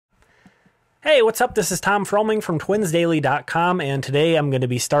Hey, what's up? This is Tom Froming from twinsdaily.com, and today I'm going to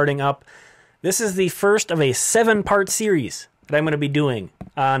be starting up. This is the first of a 7-part series that I'm going to be doing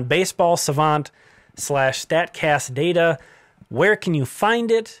on Baseball Savant / Statcast data. Where can you find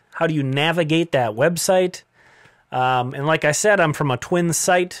it? How do you navigate that website? And like I said, I'm from a Twins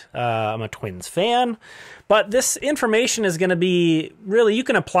site. I'm a Twins fan. But this information is going to be, really, you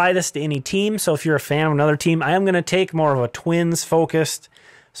can apply this to any team. So if you're a fan of another team, I am going to take more of a Twins-focused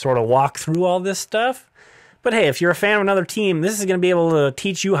sort of walk through all this stuff. But hey, if you're a fan of another team, this is going to be able to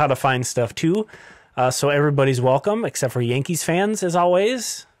teach you how to find stuff too. So everybody's welcome, except for Yankees fans, as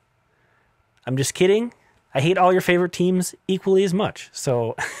always. I'm just kidding. I hate all your favorite teams equally as much.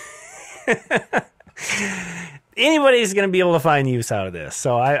 So anybody's going to be able to find use out of this.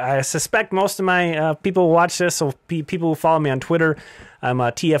 So I suspect most of my people who watch this will be people who follow me on Twitter. I'm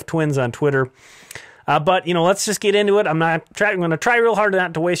TF Twins on Twitter. But, you know, let's just get into it. I'm going to try real hard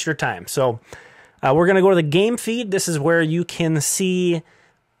not to waste your time. So we're going to go to the game feed. This is where you can see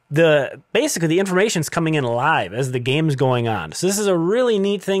basically the information's coming in live as the game's going on. So this is a really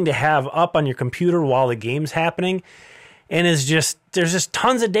neat thing to have up on your computer while the game's happening. And there's just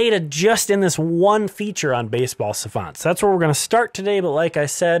tons of data just in this one feature on Baseball Savant. So that's where we're going to start today. But like I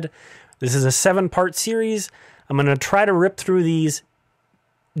said, this is a 7-part series. I'm going to try to rip through these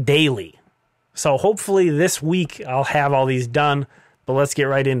daily. So hopefully this week I'll have all these done, but let's get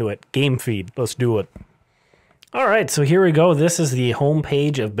right into it. Game feed, let's do it. All right, so here we go. This is the home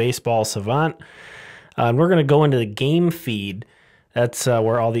page of Baseball Savant. And we're going to go into the game feed. That's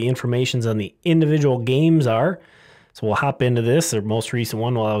where all the informations on the individual games are. So we'll hop into this. The most recent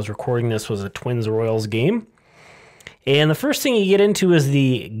one while I was recording this was a Twins-Royals game. And the first thing you get into is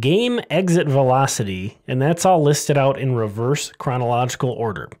the game exit velocity, and that's all listed out in reverse chronological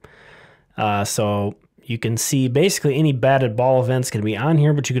order. So you can see basically any batted ball events can be on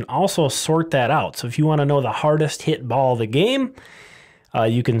here, but you can also sort that out. So if you want to know the hardest hit ball of the game,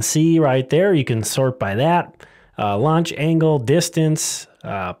 you can see right there, you can sort by that. Launch angle, distance,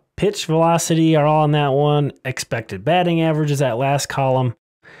 pitch velocity are all on that one. Expected batting average is that last column.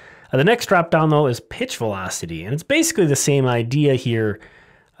 The next drop down though is pitch velocity, and it's basically the same idea here.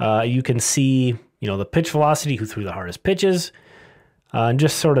 You can see, you know, the pitch velocity, who threw the hardest pitches. And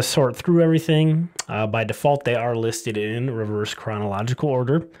just sort of sort through everything. By default, they are listed in reverse chronological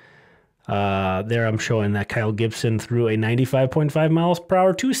order. There I'm showing that Kyle Gibson threw a 95.5 miles per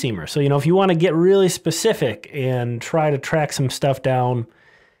hour two-seamer. So, you know, if you want to get really specific and try to track some stuff down,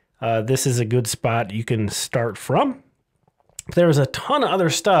 this is a good spot you can start from. There's a ton of other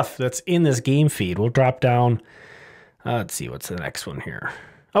stuff that's in this game feed. We'll drop down. Let's see, what's the next one here?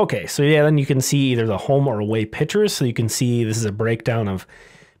 Okay, so yeah, then you can see either the home or away pitchers. So you can see this is a breakdown of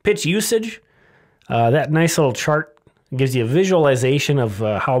pitch usage. That nice little chart gives you a visualization of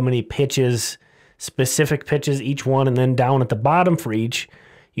how many pitches, specific pitches, each one, and then down at the bottom for each,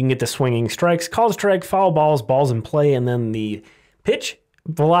 you can get the swinging strikes, called strike, foul balls, balls in play, and then the pitch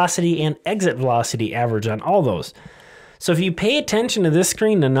velocity and exit velocity average on all those. So if you pay attention to this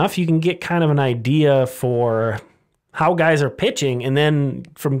screen enough, you can get kind of an idea for how guys are pitching, and then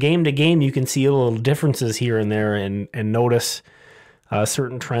from game to game, you can see little differences here and there and notice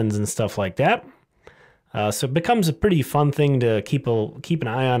certain trends and stuff like that. So it becomes a pretty fun thing to keep an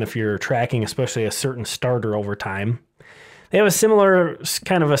eye on if you're tracking, especially a certain starter over time. They have a similar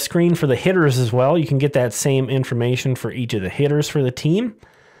kind of a screen for the hitters as well. You can get that same information for each of the hitters for the team.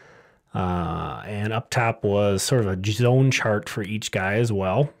 And up top was sort of a zone chart for each guy as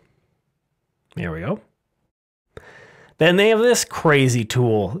well. There we go. Then they have this crazy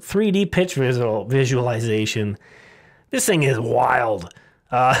tool, 3D pitch visualization. This thing is wild.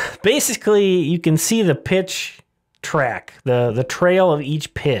 Basically, you can see the pitch track, the trail of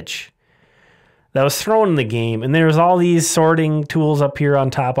each pitch that was thrown in the game. And there's all these sorting tools up here on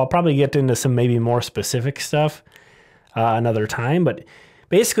top. I'll probably get into some maybe more specific stuff another time. But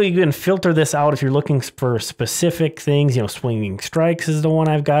basically, you can filter this out if you're looking for specific things. You know, swinging strikes is the one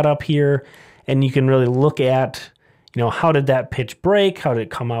I've got up here. And you can really look at, you know, how did that pitch break? How did it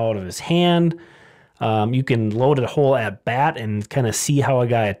come out of his hand? You can load a whole at bat and kind of see how a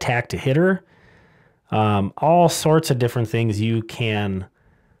guy attacked a hitter. All sorts of different things you can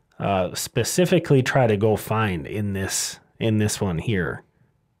specifically try to go find in this one here.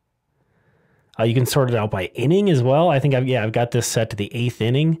 You can sort it out by inning as well. I think I've got this set to the 8th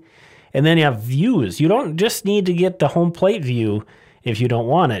inning. And then you have views. You don't just need to get the home plate view if you don't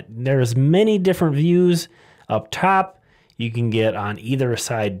want it. There's many different views. Up top, you can get on either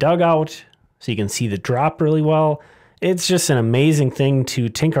side dugout, so you can see the drop really well. It's just an amazing thing to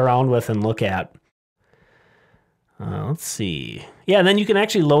tinker around with and look at. Let's see. Yeah, and then you can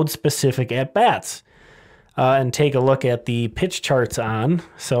actually load specific at-bats and take a look at the pitch charts on.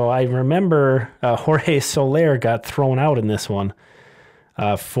 So I remember Jorge Soler got thrown out in this one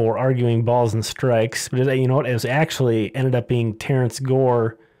for arguing balls and strikes. But you know what? It was actually ended up being Terrence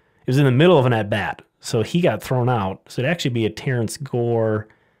Gore. It was in the middle of an at-bat, so he got thrown out. So it'd actually be a Terrence Gore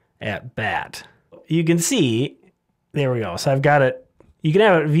at-bat. You can see, there we go. So I've got it. You can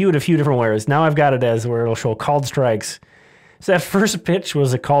have it viewed a few different ways. Now I've got it as where it'll show called strikes. So that first pitch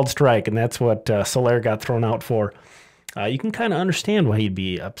was a called strike, and that's what Soler got thrown out for. You can kind of understand why he'd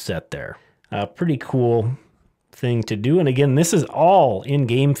be upset there. Pretty cool thing to do. And again, this is all in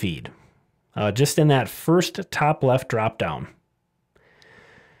Gamefeed, just in that first top left drop down.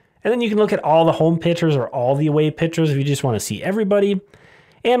 And then you can look at all the home pitchers or all the away pitchers if you just want to see everybody.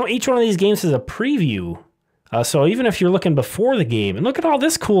 And each one of these games is a preview. So even if you're looking before the game, and look at all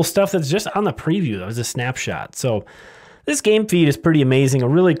this cool stuff that's just on the preview. That was a snapshot. So this Gamefeed is pretty amazing, a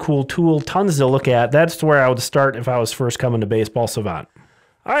really cool tool, tons to look at. That's where I would start if I was first coming to Baseball Savant.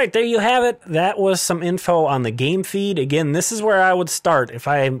 All right, there you have it. That was some info on the Gamefeed. Again, this is where I would start.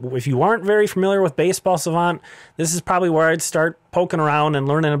 If you aren't very familiar with Baseball Savant, this is probably where I'd start poking around and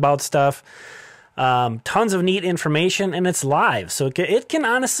learning about stuff. Tons of neat information, and it's live, so it can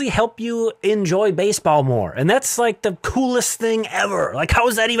honestly help you enjoy baseball more. And that's like the coolest thing ever. Like, how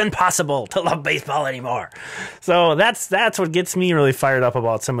is that even possible to love baseball anymore? So that's what gets me really fired up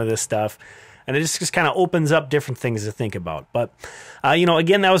about some of this stuff. And it just kind of opens up different things to think about. But, you know,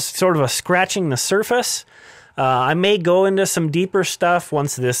 again, that was sort of a scratching the surface. I may go into some deeper stuff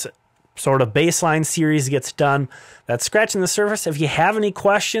once this sort of baseline series gets done. That's scratching the surface. If you have any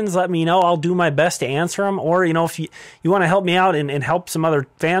questions, let me know. I'll do my best to answer them. Or, you know, if you want to help me out and help some other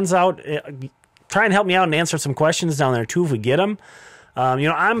fans out, try and help me out and answer some questions down there too if we get them. You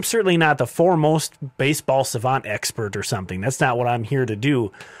know, I'm certainly not the foremost baseball savant expert or something. That's not what I'm here to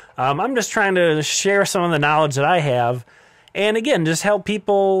do. I'm just trying to share some of the knowledge that I have. And again, just help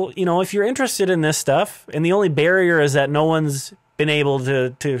people, you know, if you're interested in this stuff and the only barrier is that no one's been able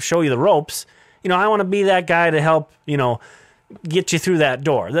to show you the ropes, you know, I want to be that guy to help, you know, get you through that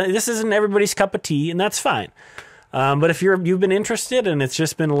door. This isn't everybody's cup of tea, and that's fine. But if you've been interested and it's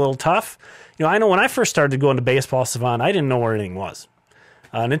just been a little tough, you know, I know when I first started going to Baseball Savant, I didn't know where anything was.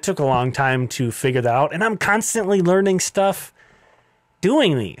 And it took a long time to figure that out. And I'm constantly learning stuff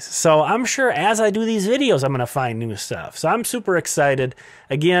doing these. So I'm sure as I do these videos, I'm going to find new stuff. So I'm super excited.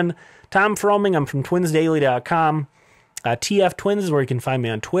 Again, Tom Froming, I'm from twinsdaily.com. TF Twins is where you can find me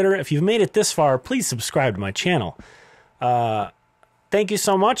on Twitter. If you've made it this far, please subscribe to my channel. Thank you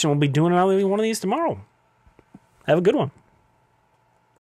so much, and we'll be doing another one of these tomorrow. Have a good one.